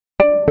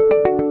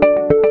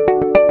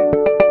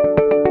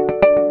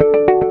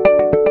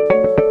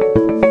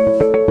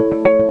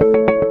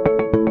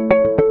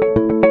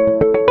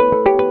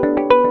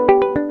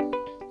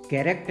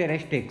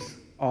characteristics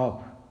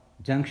of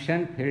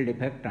junction field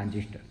effect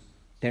transistor,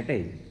 that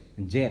is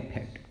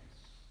JFET.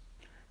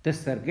 The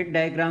circuit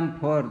diagram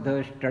for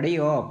the study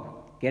of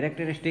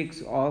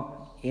characteristics of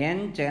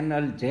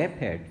n-channel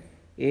JFET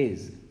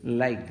is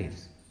like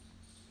this.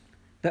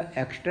 The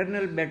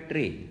external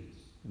battery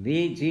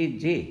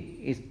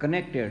VGG is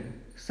connected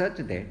such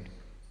that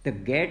the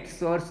gate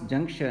source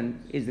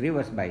junction is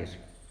reverse biased.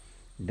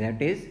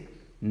 That is,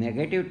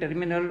 negative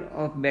terminal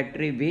of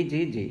battery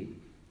VGG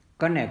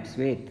connects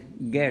with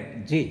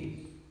gate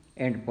G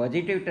and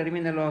positive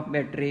terminal of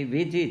battery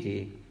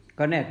VGG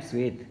connects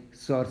with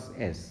source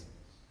S.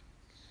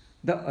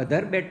 The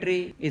other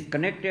battery is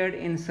connected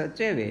in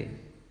such a way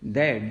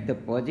that the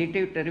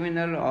positive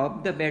terminal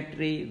of the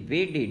battery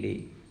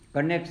VDD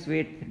connects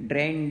with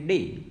drain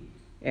D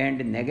and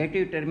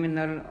negative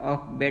terminal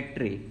of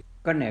battery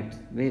connects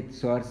with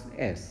source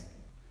S.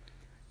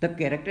 The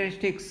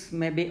characteristics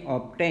may be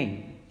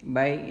obtained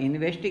by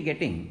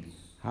investigating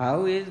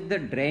how is the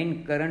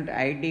drain current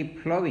ID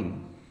flowing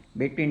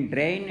between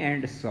drain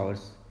and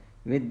source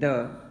with the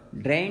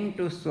drain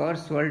to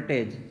source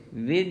voltage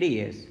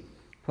VDS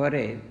for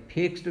a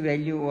fixed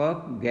value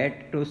of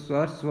gate to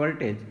source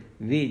voltage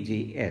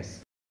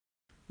VGS.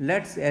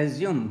 Let's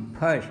assume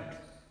first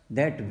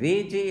that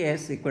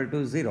VGS equal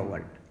to 0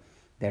 volt.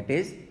 That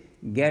is,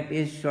 gate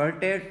is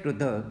shorted to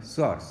the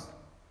source.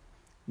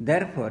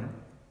 Therefore,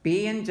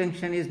 PN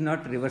junction is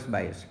not reverse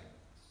biased.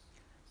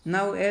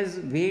 Now as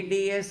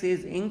VDS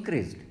is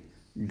increased,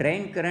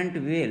 drain current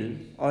will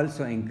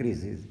also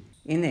increases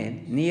in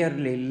a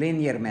nearly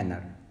linear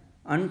manner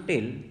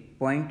until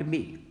point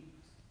B,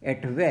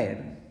 at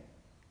where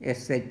a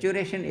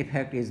saturation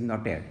effect is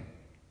noted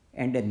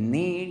and a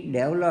need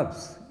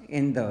develops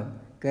in the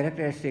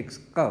characteristics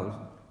curve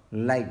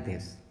like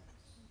this.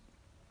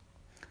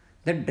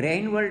 The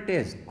drain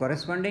voltage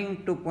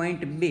corresponding to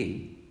point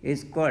B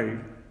is called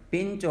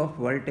pinch off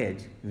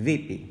voltage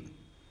VP.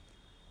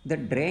 The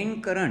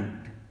drain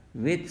current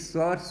with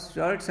source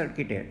short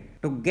circuited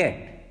to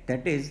gate,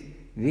 that is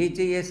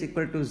VGS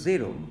equal to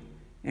 0,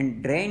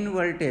 and drain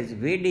voltage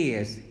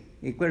VDS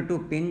equal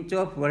to pinch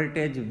off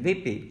voltage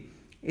VP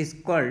is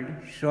called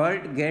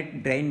short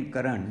gate drain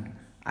current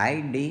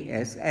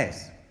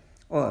IDSS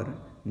or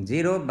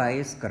zero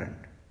bias current.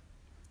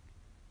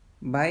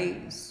 By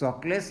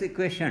Stokes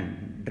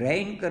equation,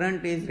 drain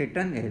current is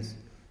written as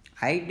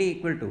ID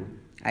equal to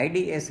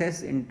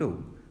IDSS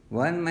into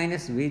 1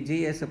 minus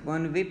VGS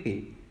upon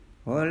VP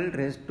whole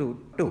raised to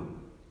 2.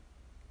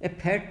 A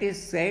FET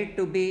is said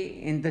to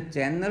be in the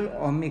channel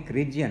ohmic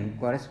region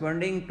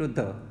corresponding to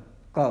the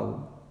curve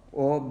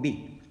OB.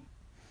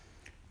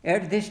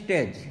 At this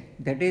stage,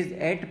 that is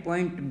at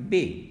point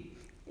B,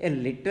 a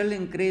little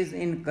increase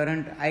in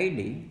current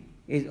ID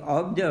is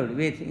observed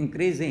with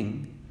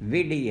increasing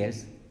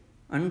VDS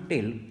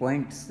until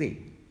point C,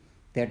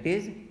 that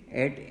is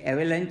at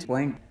avalanche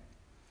point.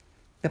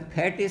 The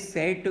FET is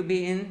said to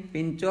be in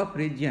pinch-off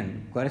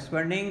region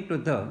corresponding to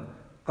the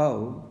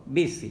curve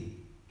BC.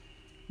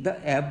 The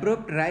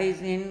abrupt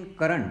rise in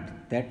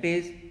current, that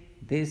is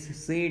this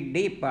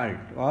CD part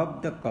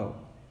of the curve,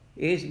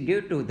 is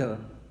due to the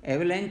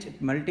avalanche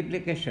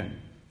multiplication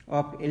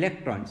of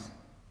electrons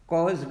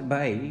caused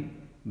by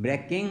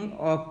breaking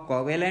of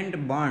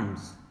covalent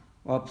bonds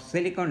of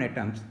silicon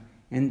atoms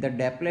in the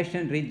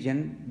depletion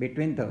region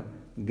between the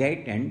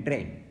gate and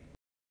drain.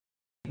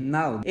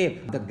 Now,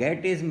 if the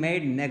gate is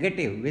made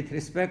negative with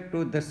respect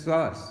to the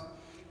source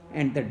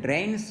and the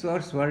drain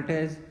source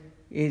voltage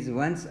is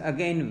once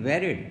again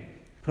varied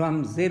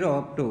from 0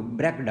 up to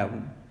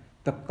breakdown,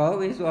 the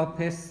curve is of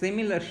a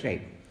similar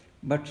shape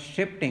but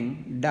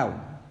shifting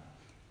down.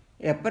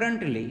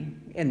 Apparently,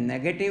 a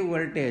negative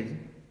voltage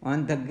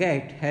on the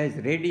gate has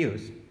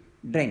reduced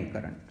drain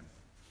current.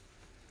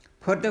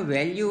 For the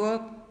value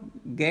of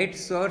gate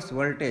source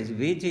voltage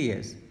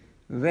VGS,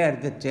 where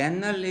the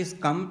channel is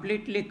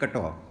completely cut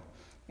off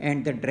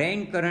and the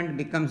drain current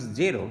becomes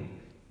 0,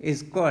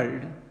 is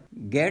called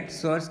gate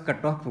source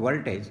cutoff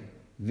voltage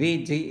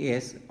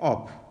VGS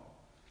off.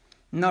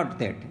 Note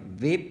that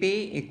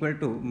VP equal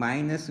to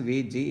minus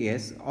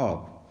VGS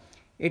off.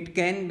 It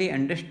can be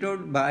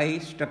understood by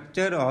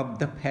structure of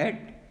the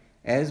FET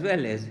as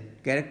well as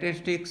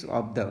characteristics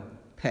of the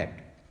FET.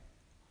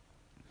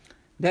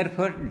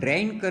 Therefore,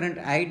 drain current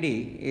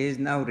ID is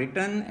now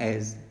written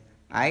as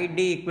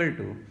ID equal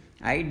to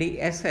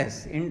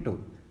IDSS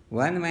into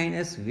 1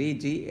 minus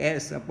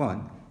VGS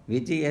upon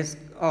VGS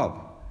of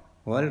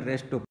whole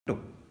raised to 2.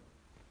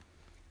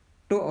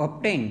 To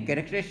obtain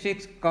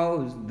characteristics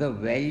curves, the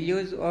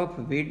values of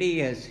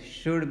VDS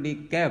should be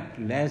kept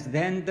less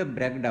than the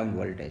breakdown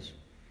voltage.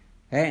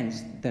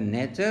 Hence, the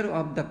nature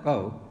of the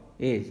curve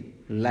is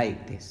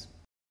like this.